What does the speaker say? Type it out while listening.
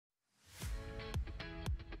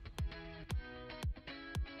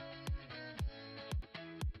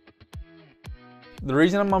The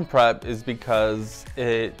reason I'm on PrEP is because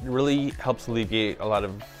it really helps alleviate a lot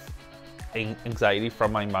of anxiety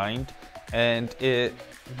from my mind, and it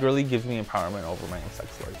really gives me empowerment over my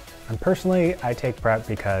sex life. And personally, I take PrEP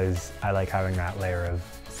because I like having that layer of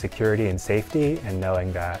security and safety, and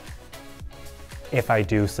knowing that if I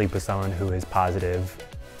do sleep with someone who is positive,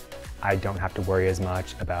 I don't have to worry as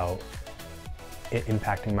much about it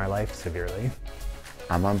impacting my life severely.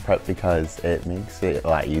 I'm on PrEP because it makes it a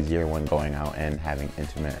lot easier when going out and having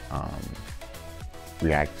intimate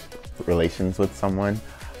relations with someone.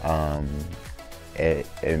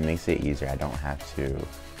 It makes it easier. I don't have to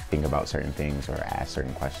think about certain things or ask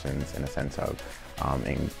certain questions in a sense of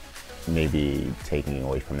maybe taking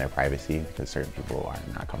away from their privacy, because certain people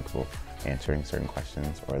are not comfortable answering certain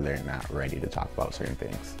questions, or they're not ready to talk about certain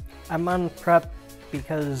things. I'm on PrEP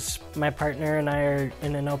because my partner and I are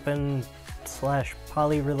in an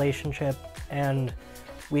open/poly relationship, and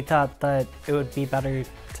we thought that it would be better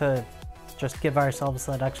to just give ourselves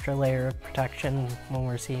that extra layer of protection when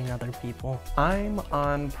we're seeing other people. I'm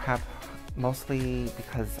on PrEP mostly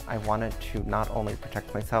because I wanted to not only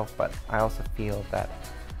protect myself, but I also feel that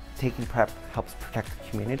taking PrEP helps protect the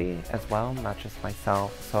community as well, not just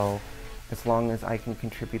myself. So as long as I can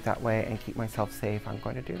contribute that way and keep myself safe, I'm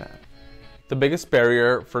going to do that. The biggest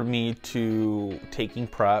barrier for me to taking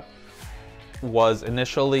PrEP was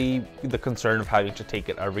initially the concern of having to take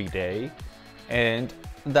it every day. And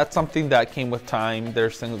that's something that came with time.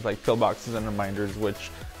 There's things like pill boxes and reminders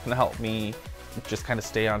which can help me just kind of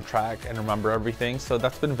stay on track and remember everything. So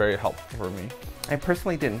that's been very helpful for me. I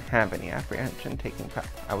personally didn't have any apprehension taking PrEP.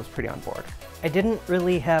 I was pretty on board. I didn't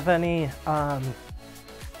really have any.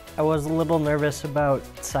 I was a little nervous about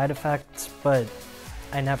side effects, but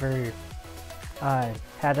I never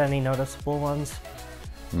had any noticeable ones.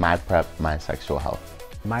 My PrEP, my sexual health.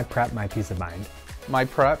 My PrEP, my peace of mind. My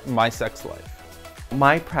PrEP, my sex life.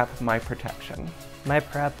 My PrEP, my protection. My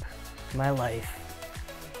PrEP, my life.